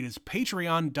 It is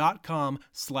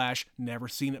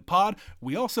patreon.com/neverseenitpod.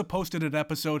 We also posted an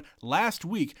episode last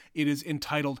week. It is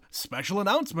entitled Special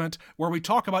Announcement, where we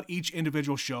talk about each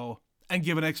individual show and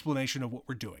give an explanation of what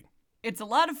we're doing. It's a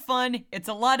lot of fun. It's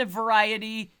a lot of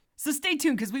variety. So stay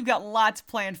tuned because we've got lots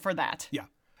planned for that. Yeah.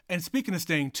 And speaking of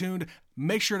staying tuned,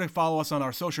 make sure to follow us on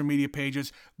our social media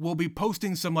pages. We'll be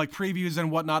posting some previews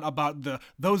and whatnot about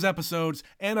those episodes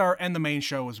and the main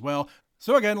show as well.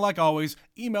 So again, like always,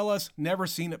 email us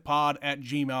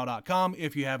neverseenitpod@gmail.com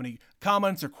if you have any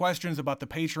comments or questions about the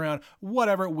Patreon,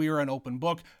 whatever. We're an open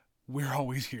book. We're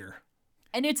always here.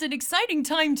 And it's an exciting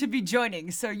time to be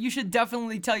joining, so you should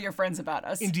definitely tell your friends about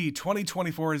us. Indeed,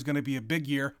 2024 is going to be a big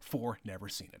year for Never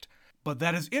Seen It. But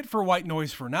that is it for White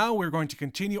Noise for now. We're going to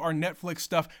continue our Netflix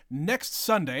stuff next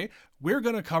Sunday. We're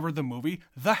going to cover the movie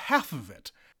The Half of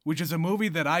It, which is a movie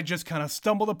that I just kind of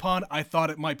stumbled upon. I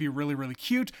thought it might be really, really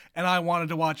cute, and I wanted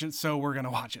to watch it, so we're going to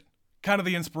watch it. Kind of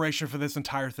the inspiration for this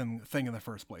entire thing in the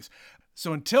first place.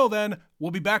 So until then,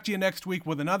 we'll be back to you next week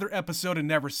with another episode of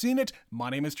Never Seen It. My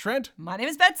name is Trent. My name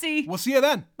is Betsy. We'll see you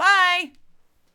then. Bye.